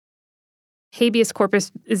Habeas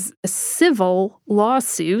corpus is a civil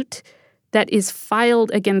lawsuit that is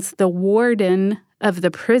filed against the warden of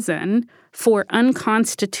the prison for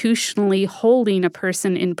unconstitutionally holding a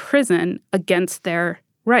person in prison against their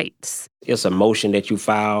rights. It's a motion that you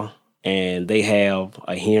file, and they have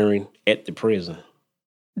a hearing at the prison.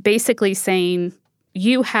 Basically saying,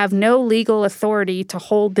 you have no legal authority to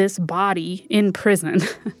hold this body in prison.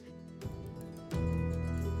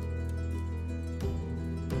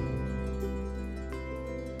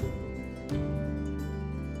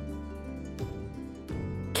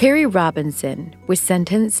 Carrie Robinson was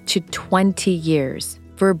sentenced to 20 years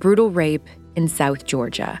for a brutal rape in South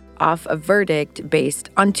Georgia, off a verdict based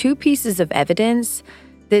on 2 pieces of evidence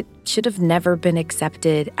that should have never been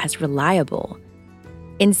accepted as reliable: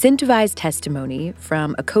 incentivized testimony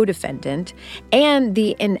from a co-defendant and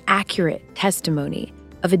the inaccurate testimony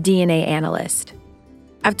of a DNA analyst.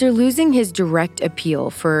 After losing his direct appeal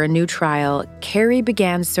for a new trial, Carrie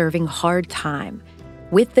began serving hard time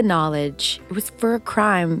with the knowledge it was for a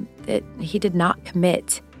crime that he did not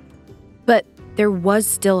commit. But there was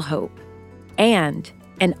still hope and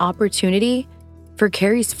an opportunity for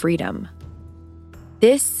Carrie's freedom.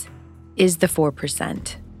 This is The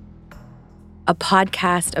 4%, a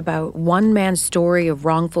podcast about one man's story of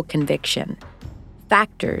wrongful conviction,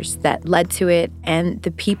 factors that led to it, and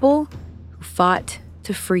the people who fought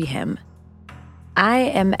to free him. I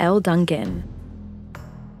am Elle Duncan.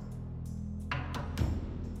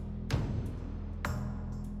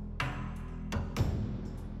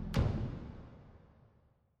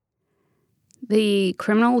 The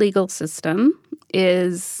criminal legal system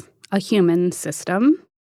is a human system.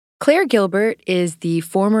 Claire Gilbert is the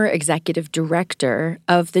former executive director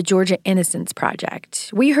of the Georgia Innocence Project.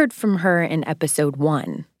 We heard from her in episode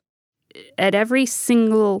 1. At every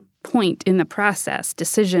single point in the process,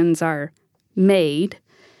 decisions are made,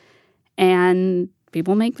 and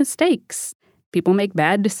people make mistakes. People make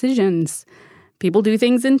bad decisions. People do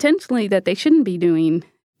things intentionally that they shouldn't be doing.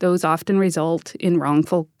 Those often result in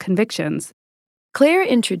wrongful convictions. Claire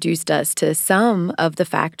introduced us to some of the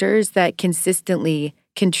factors that consistently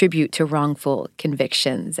contribute to wrongful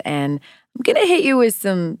convictions, and I'm going to hit you with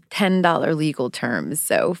some $10 legal terms,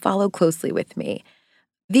 so follow closely with me.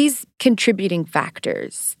 These contributing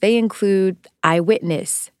factors, they include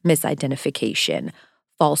eyewitness misidentification,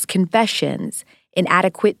 false confessions,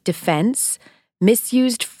 inadequate defense,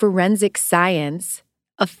 misused forensic science,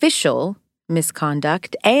 official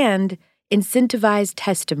misconduct, and incentivized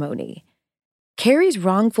testimony. Carrie's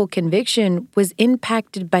wrongful conviction was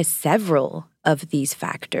impacted by several of these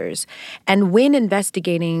factors, and when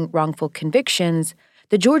investigating wrongful convictions,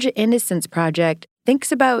 the Georgia Innocence Project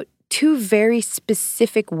thinks about 2 very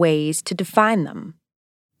specific ways to define them.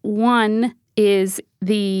 One is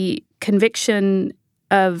the conviction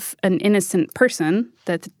of an innocent person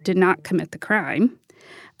that did not commit the crime.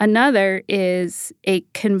 Another is a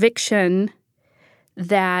conviction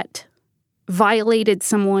that violated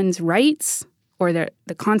someone's rights, or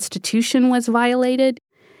the Constitution was violated,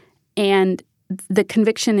 and the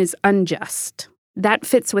conviction is unjust. That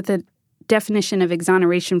fits with the definition of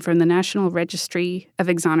exoneration from the National Registry of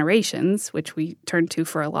Exonerations, which we turn to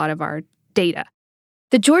for a lot of our data.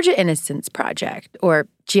 The Georgia Innocence Project, or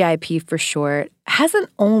GIP for short, hasn't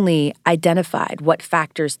only identified what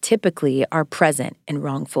factors typically are present in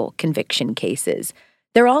wrongful conviction cases.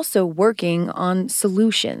 They're also working on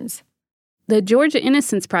solutions. The Georgia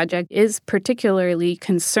Innocence Project is particularly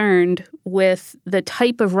concerned with the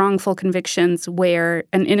type of wrongful convictions where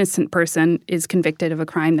an innocent person is convicted of a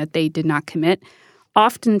crime that they did not commit.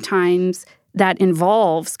 Oftentimes, that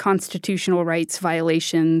involves constitutional rights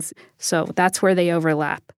violations, so that's where they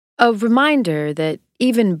overlap. A reminder that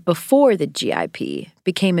even before the GIP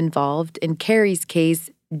became involved in Carrie's case,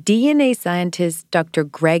 DNA scientist Dr.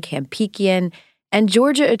 Greg Hampikian and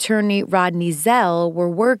Georgia attorney Rodney Zell were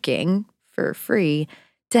working, for free,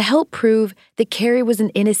 to help prove that Carrie was an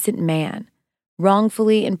innocent man,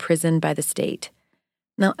 wrongfully imprisoned by the state.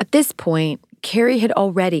 Now, at this point, Carrie had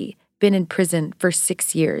already been in prison for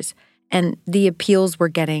 6 years, and the appeals were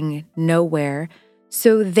getting nowhere,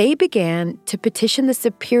 so they began to petition the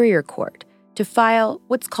Superior Court to file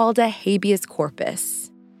what's called a habeas corpus.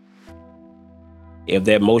 If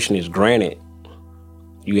that motion is granted,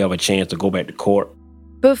 you have a chance to go back to court.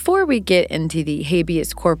 Before we get into the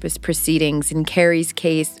habeas corpus proceedings in Carrie's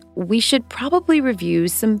case, we should probably review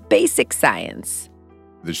some basic science.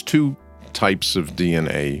 There's 2 types of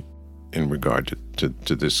DNA in regard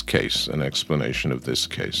to this case, an explanation of this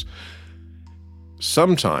case.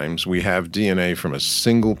 Sometimes we have DNA from a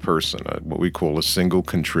single person, what we call a single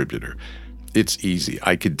contributor. it's easy.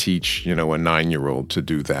 I could teach, a 9-year-old to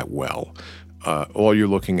do that well. All you're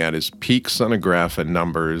looking at is peaks on a graph and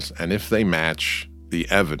numbers, and if they match the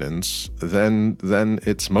evidence, then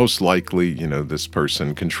it's most likely, this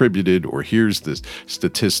person contributed, or here's the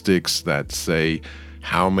statistics that say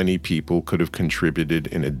how many people could have contributed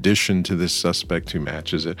in addition to this suspect who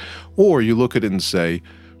matches it. Or you look at it and say,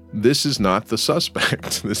 this is not the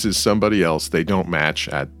suspect. This is somebody else. They don't match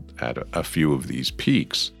at a few of these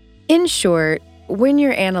peaks. In short, when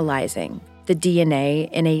you're analyzing the DNA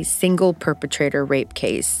in a single perpetrator rape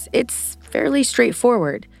case, it's fairly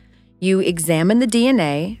straightforward. You examine the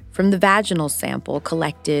DNA from the vaginal sample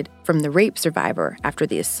collected from the rape survivor after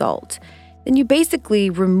the assault. Then you basically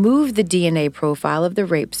remove the DNA profile of the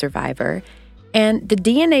rape survivor, and the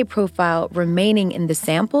DNA profile remaining in the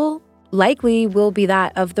sample likely will be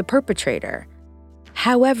that of the perpetrator.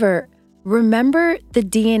 However, remember the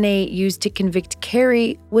DNA used to convict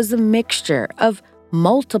Carrie was a mixture of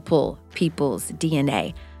multiple people's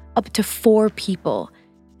DNA, up to 4 people.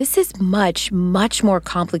 This is much, much more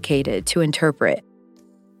complicated to interpret.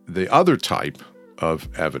 The other type of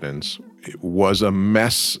evidence was a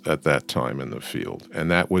mess at that time in the field,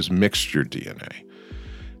 and that was mixture DNA.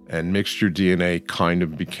 And mixture DNA kind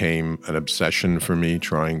of became an obsession for me,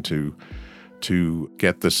 trying to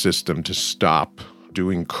get the system to stop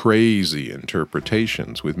doing crazy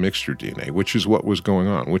interpretations with mixture DNA, which is what was going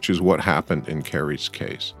on, which is what happened in Carrie's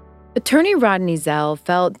case. Attorney Rodney Zell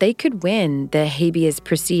felt they could win the habeas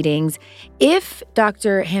proceedings if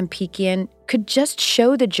Dr. Hampikian could just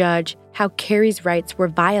show the judge how Carrie's rights were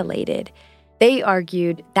violated. They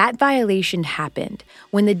argued that violation happened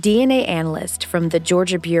when the DNA analyst from the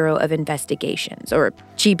Georgia Bureau of Investigations, or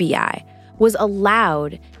GBI, was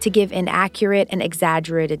allowed to give inaccurate and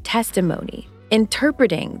exaggerated testimony,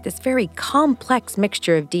 interpreting this very complex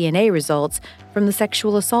mixture of DNA results from the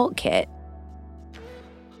sexual assault kit.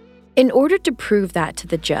 In order to prove that to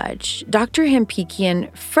the judge, Dr.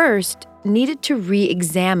 Hampikian first needed to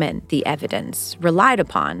re-examine the evidence relied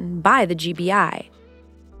upon by the GBI.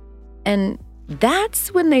 And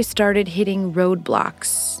that's when they started hitting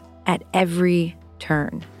roadblocks at every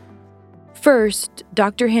turn. First,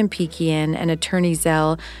 Dr. Hampikian and Attorney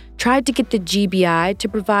Zell tried to get the GBI to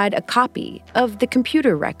provide a copy of the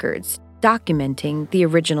computer records documenting the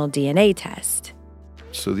original DNA test.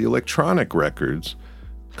 So the electronic records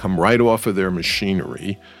come right off of their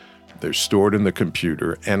machinery. They're stored in the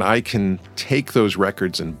computer, and I can take those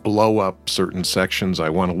records and blow up certain sections I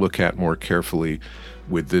want to look at more carefully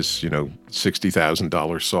with this,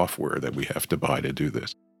 $60,000 software that we have to buy to do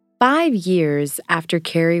this. 5 years after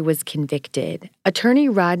Carrie was convicted, Attorney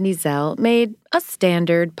Rodney Zell made a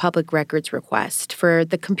standard public records request for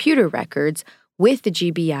the computer records with the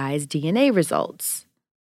GBI's DNA results.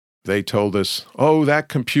 They told us, that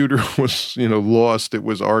computer was, lost, it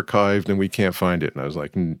was archived, and we can't find it. And I was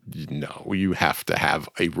like, no, you have to have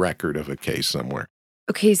a record of a case somewhere.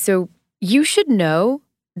 Okay, so you should know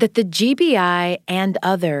that the GBI and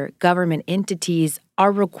other government entities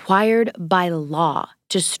are required by law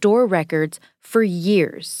to store records for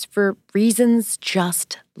years for reasons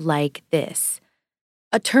just like this.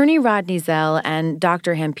 Attorney Rodney Zell and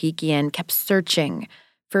Dr. Hampikian kept searching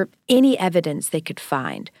for any evidence they could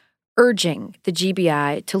find, urging the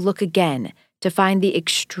GBI to look again to find the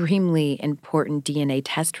extremely important DNA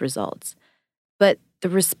test results. But the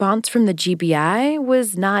response from the GBI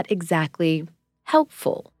was not exactly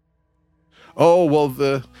helpful.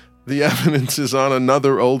 The evidence is on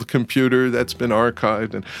another old computer that's been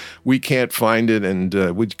archived, and we can't find it, and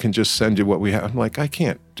we can just send you what we have. I'm like, I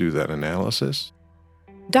can't do that analysis.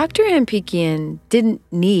 Dr. Hampikian didn't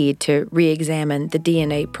need to re-examine the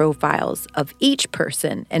DNA profiles of each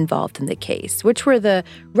person involved in the case, which were the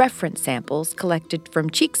reference samples collected from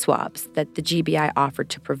cheek swabs that the GBI offered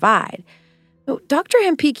to provide. Dr.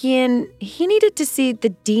 Hampikian, he needed to see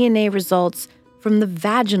the DNA results from the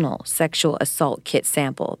vaginal sexual assault kit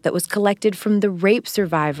sample that was collected from the rape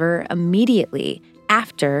survivor immediately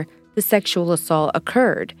after the sexual assault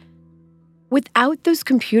occurred. Without those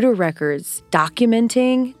computer records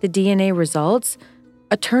documenting the DNA results,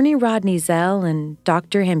 Attorney Rodney Zell and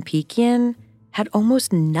Dr. Hampikian had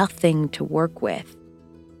almost nothing to work with.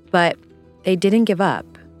 But they didn't give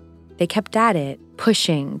up. They kept at it,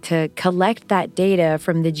 pushing to collect that data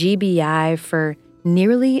from the GBI for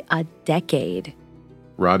nearly a decade.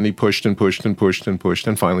 Rodney pushed and pushed and pushed and pushed,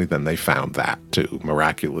 and finally then they found that too,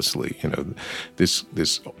 miraculously,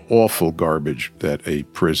 this awful garbage that a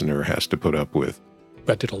prisoner has to put up with.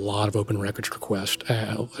 I did a lot of open records requests.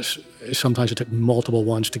 Sometimes it took multiple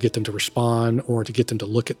ones to get them to respond or to get them to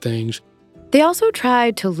look at things. They also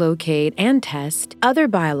tried to locate and test other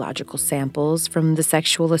biological samples from the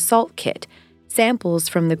sexual assault kit, samples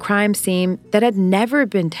from the crime scene that had never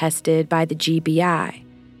been tested by the GBI.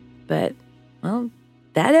 But, well,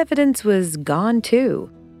 that evidence was gone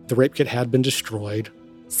too. The rape kit had been destroyed.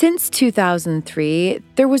 Since 2003,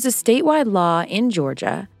 there was a statewide law in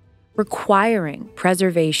Georgia requiring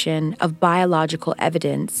preservation of biological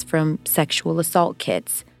evidence from sexual assault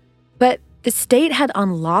kits. But the state had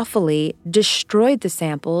unlawfully destroyed the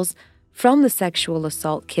samples from the sexual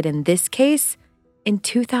assault kit in this case in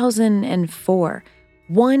 2004,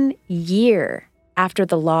 1 year after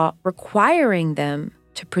the law requiring them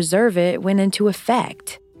to preserve it went into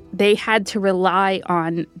effect. They had to rely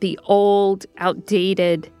on the old,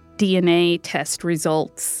 outdated DNA test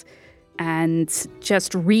results and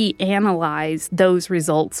just reanalyze those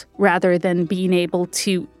results rather than being able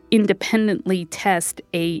to independently test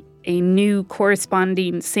a new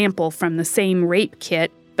corresponding sample from the same rape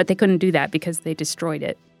kit, but they couldn't do that because they destroyed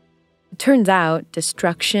it. It turns out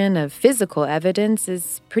destruction of physical evidence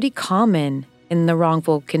is pretty common in the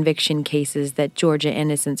wrongful conviction cases that Georgia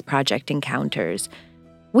Innocence Project encounters.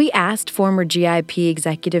 We asked former GIP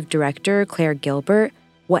Executive Director Claire Gilbert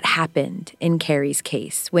what happened in Carrie's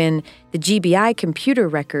case when the GBI computer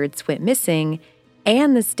records went missing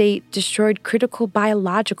and the state destroyed critical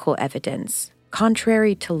biological evidence,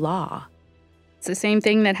 contrary to law. It's the same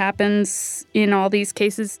thing that happens in all these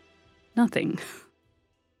cases. Nothing.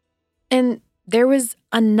 And there was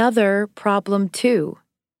another problem, too.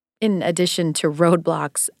 In addition to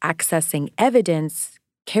roadblocks accessing evidence,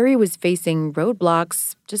 Carrie was facing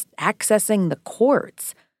roadblocks just accessing the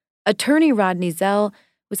courts. Attorney Rodney Zell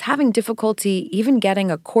was having difficulty even getting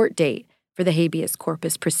a court date for the habeas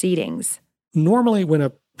corpus proceedings. Normally, when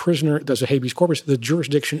a prisoner does a habeas corpus, the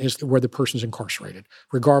jurisdiction is where the person's incarcerated,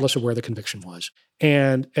 regardless of where the conviction was.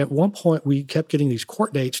 And at one point, we kept getting these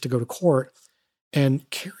court dates to go to court, and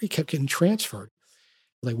Carrie kept getting transferred.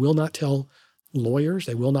 They will not tell lawyers.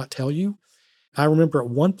 They will not tell you. I remember at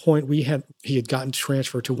one point he had gotten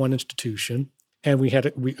transferred to one institution, and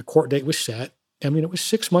a court date was set. I mean, it was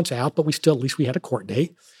 6 months out, but at least we had a court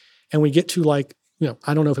date. And we get to I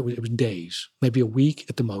don't know if it was days, maybe a week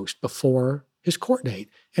at the most before his court date,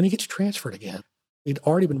 and he gets transferred again. He'd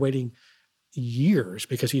already been waiting years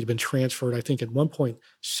because he'd been transferred, I think at one point,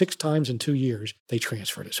 6 times in 2 years, they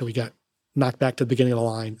transferred it. So he got knocked back to the beginning of the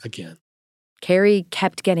line again. Carrie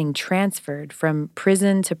kept getting transferred from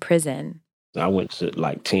prison to prison. I went to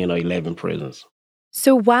 10 or 11 prisons.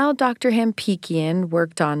 So while Dr. Hampikian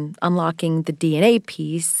worked on unlocking the DNA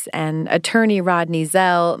piece and attorney Rodney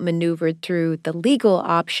Zell maneuvered through the legal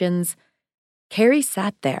options, Carrie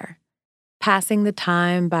sat there, passing the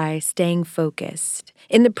time by staying focused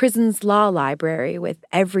in the prison's law library with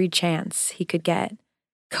every chance he could get,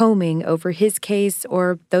 combing over his case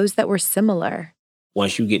or those that were similar.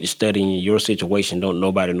 Once you get to studying your situation, don't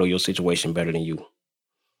nobody know your situation better than you.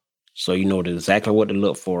 So you know exactly what to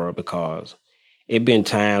look for, because it been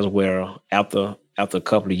times where after a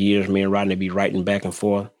couple of years, me and Rodney be writing back and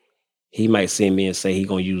forth, he might send me and say he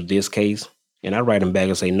gonna use this case. And I write him back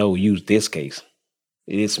and say, no, use this case.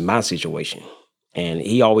 It's my situation. And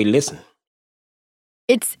he always listen.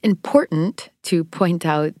 It's important to point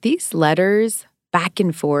out these letters back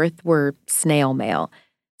and forth were snail mail.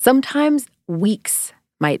 Sometimes weeks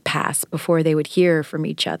might pass before they would hear from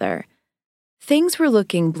each other. Things were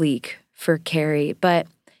looking bleak for Carrie, but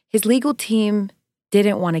his legal team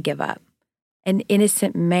didn't want to give up. An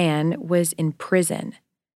innocent man was in prison.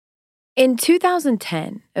 In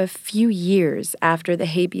 2010, a few years after the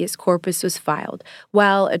habeas corpus was filed,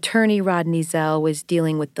 while attorney Rodney Zell was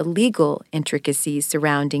dealing with the legal intricacies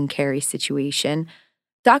surrounding Carrie's situation,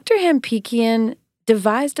 Dr. Hampikian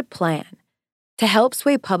devised a plan to help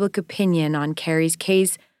sway public opinion on Carrie's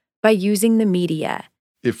case by using the media.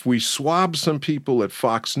 If we swab some people at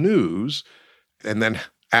Fox News and then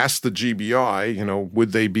ask the GBI,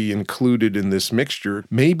 would they be included in this mixture,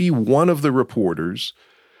 maybe one of the reporters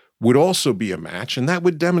would also be a match, and that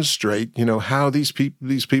would demonstrate, how these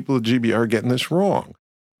people at GBI are getting this wrong.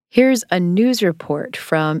 Here's a news report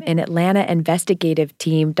from an Atlanta investigative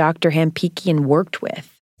team Dr. Hampikian worked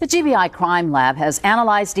with. The GBI Crime Lab has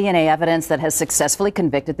analyzed DNA evidence that has successfully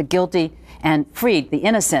convicted the guilty and freed the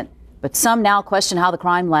innocent. But some now question how the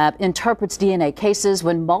crime lab interprets DNA cases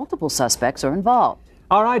when multiple suspects are involved.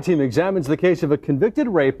 Our I-Team examines the case of a convicted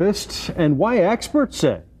rapist and why experts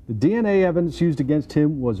say the DNA evidence used against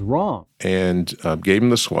him was wrong. And gave him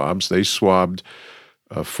the swabs. They swabbed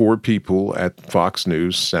 4 people at Fox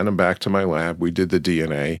News, sent them back to my lab. We did the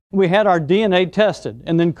DNA. We had our DNA tested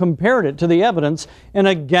and then compared it to the evidence in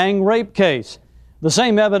a gang rape case. the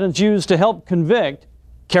same evidence used to help convict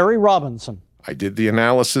Kerry Robinson. I did the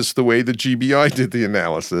analysis the way the GBI did the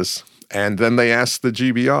analysis, and then they asked the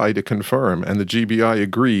GBI to confirm, and the GBI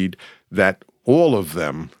agreed that all of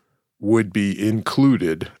them would be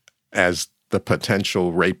included as the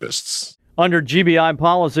potential rapists. Under GBI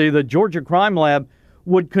policy, the Georgia Crime Lab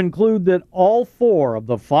would conclude that all 4 of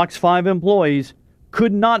the Fox 5 employees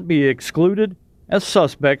could not be excluded as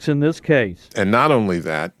suspects in this case. And not only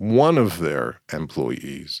that, one of their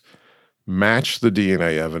employees matched the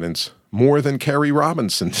DNA evidence more than Kerry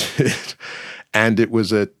Robinson did. And it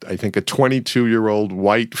was I think a 22-year-old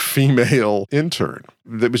white female intern.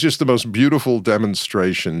 That was just the most beautiful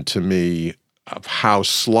demonstration to me of how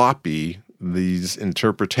sloppy these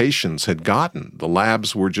interpretations had gotten. The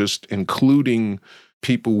labs were just including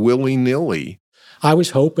people willy-nilly. I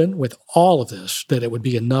was hoping with all of this that it would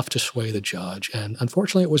be enough to sway the judge, and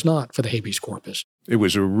unfortunately it was not for the habeas corpus. It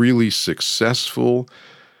was a really successful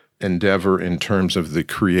endeavor in terms of the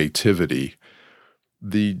creativity.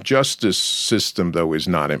 The justice system, though, is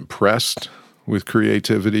not impressed with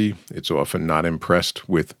creativity. It's often not impressed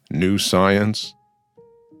with new science.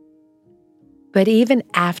 But even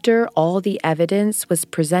after all the evidence was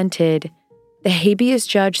presented, the habeas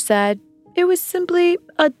judge said it was simply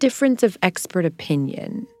a difference of expert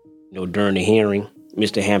opinion. During the hearing,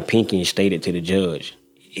 Mr. Hampinkin stated to the judge,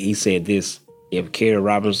 he said this, if Kerry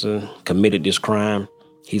Robinson committed this crime,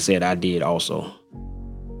 he said, I did also.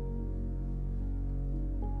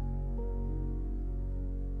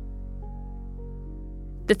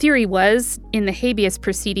 The theory was, in the habeas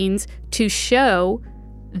proceedings, to show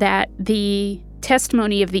that the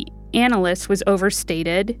testimony of the analyst was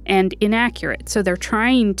overstated and inaccurate. So they're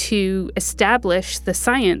trying to establish the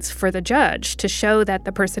science for the judge to show that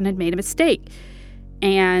the person had made a mistake.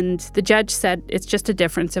 And the judge said, it's just a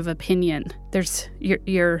difference of opinion. This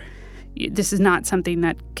is not something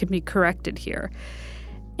that can be corrected here.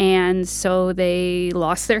 And so they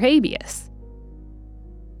lost their habeas.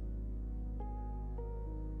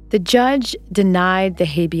 The judge denied the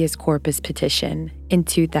habeas corpus petition in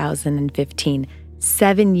 2015,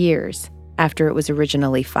 7 years after it was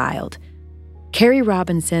originally filed. Kerry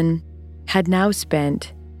Robinson had now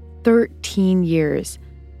spent 13 years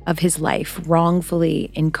of his life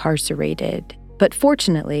wrongfully incarcerated. But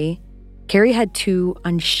fortunately, Kerry had 2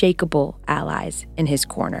 unshakable allies in his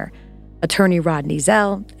corner, attorney Rodney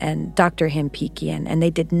Zell and Dr. Hampinkin, and they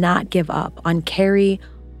did not give up on Kerry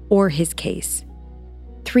or his case.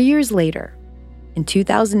 3 years later, in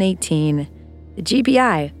 2018, the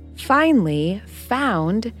GBI finally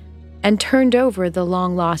found and turned over the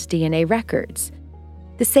long-lost DNA records.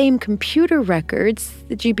 The same computer records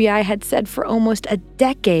the GBI had said for almost a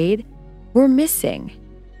decade were missing.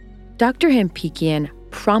 Dr. Hampinkin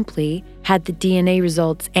promptly had the DNA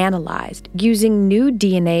results analyzed using new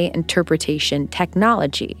DNA interpretation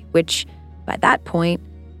technology, which, by that point,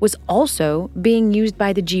 was also being used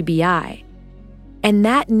by the GBI. And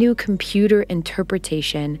that new computer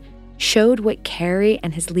interpretation showed what Kerry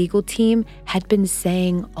and his legal team had been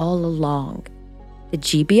saying all along. The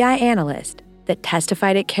GBI analyst that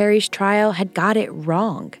testified at Kerry's trial had got it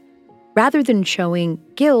wrong. Rather than showing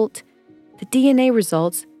guilt, the DNA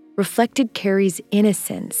results reflected Kerry's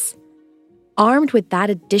innocence. Armed with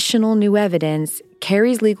that additional new evidence,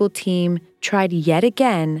 Kerry's legal team tried yet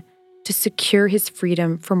again to secure his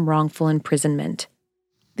freedom from wrongful imprisonment.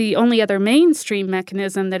 The only other mainstream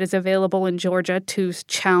mechanism that is available in Georgia to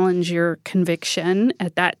challenge your conviction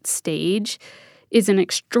at that stage is an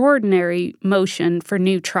extraordinary motion for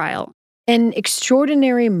new trial. An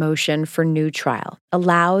extraordinary motion for new trial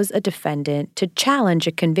allows a defendant to challenge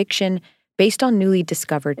a conviction based on newly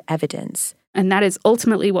discovered evidence. And that is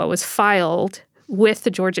ultimately what was filed with the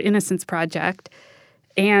Georgia Innocence Project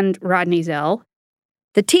and Rodney Zell.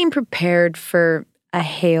 The team prepared for a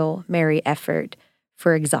Hail Mary effort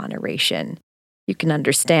for exoneration. You can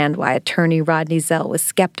understand why attorney Rodney Zell was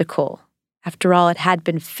skeptical. After all, it had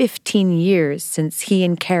been 15 years since he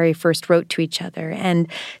and Kerry first wrote to each other, and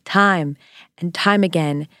time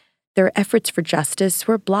again, their efforts for justice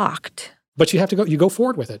were blocked. But you go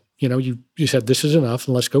forward with it. You said this is enough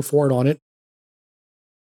and let's go forward on it.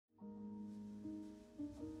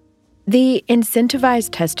 The incentivized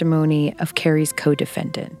testimony of Kerry's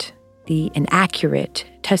co-defendant, the inaccurate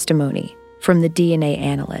testimony from the DNA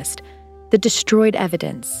analyst, the destroyed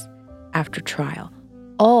evidence after trial,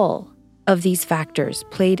 all of these factors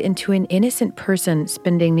played into an innocent person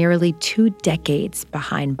spending nearly 2 decades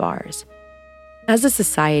behind bars. As a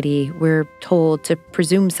society, we're told to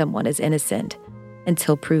presume someone is innocent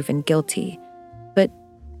until proven guilty. But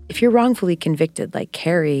if you're wrongfully convicted like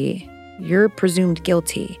Kerry, you're presumed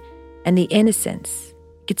guilty. and the innocence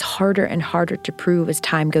gets harder and harder to prove as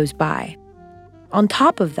time goes by. On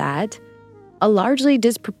top of that, a largely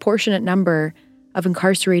disproportionate number of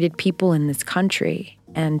incarcerated people in this country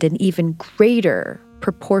and an even greater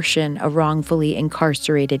proportion of wrongfully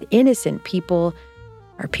incarcerated innocent people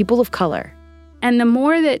are people of color. And the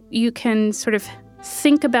more that you can sort of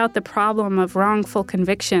think about the problem of wrongful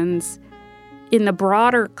convictions in the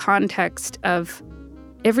broader context of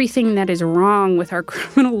everything that is wrong with our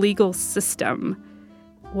criminal legal system,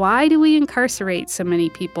 why do we incarcerate so many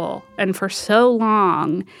people and for so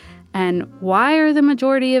long? And why are the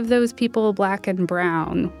majority of those people Black and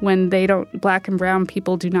brown when Black and brown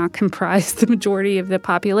people do not comprise the majority of the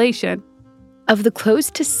population? Of the close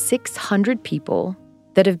to 600 people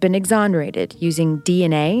that have been exonerated using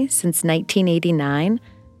DNA since 1989,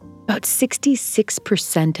 about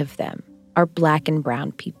 66% of them are Black and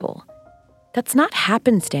brown people. That's not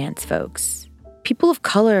happenstance, folks. People of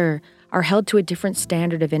color are held to a different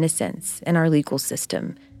standard of innocence in our legal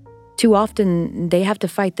system. Too often, they have to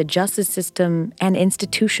fight the justice system and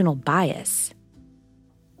institutional bias.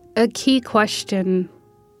 A key question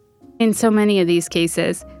in so many of these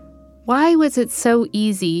cases, why was it so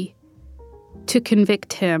easy to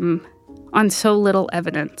convict him on so little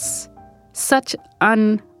evidence, such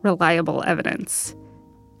unreliable evidence?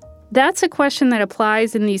 That's a question that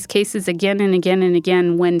applies in these cases again and again and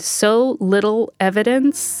again when so little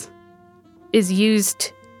evidence is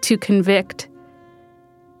used to convict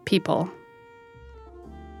people.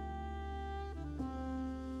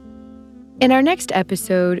 In our next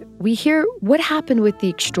episode, we hear what happened with the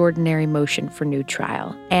extraordinary motion for new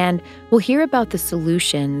trial, and we'll hear about the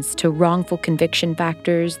solutions to wrongful conviction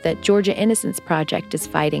factors that Georgia Innocence Project is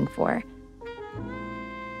fighting for.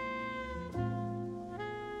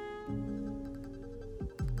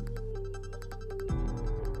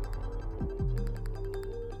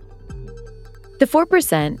 The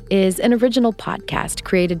 4% is an original podcast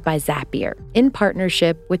created by Zapier in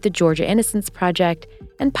partnership with the Georgia Innocence Project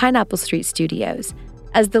and Pineapple Street Studios.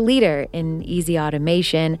 As the leader in easy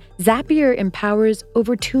automation, Zapier empowers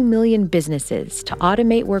over 2 million businesses to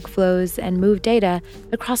automate workflows and move data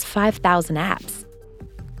across 5,000 apps.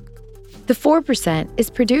 The 4% is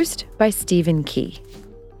produced by Stephen Key.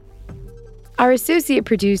 Our associate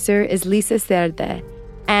producer is Lisa Cerde,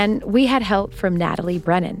 and we had help from Natalie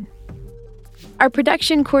Brennan. Our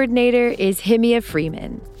production coordinator is Himia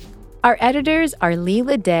Freeman. Our editors are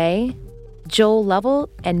Leela Day, Joel Lovell,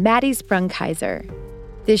 and Maddie Sprungkaiser.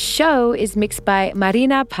 This show is mixed by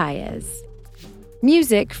Marina Paez.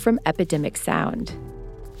 Music from Epidemic Sound.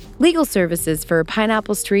 Legal services for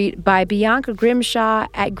Pineapple Street by Bianca Grimshaw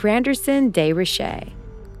at Granderson Des Rochers.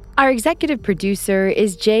 Our executive producer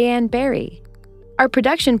is Jayanne Barry. Our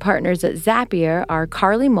production partners at Zapier are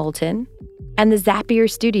Carly Moulton and the Zapier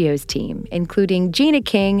Studios team, including Gina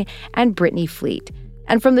King and Brittany Fleet.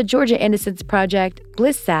 And from the Georgia Innocence Project,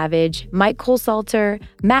 Bliss Savage, Mike Colsalter,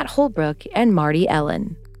 Matt Holbrook, and Marty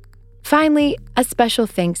Ellen. Finally, a special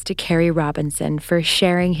thanks to Kerry Robinson for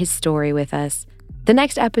sharing his story with us. The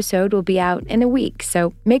next episode will be out in a week,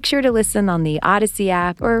 so make sure to listen on the Odyssey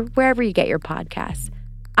app or wherever you get your podcasts.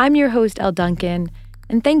 I'm your host, Elle Duncan,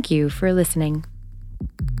 and thank you for listening.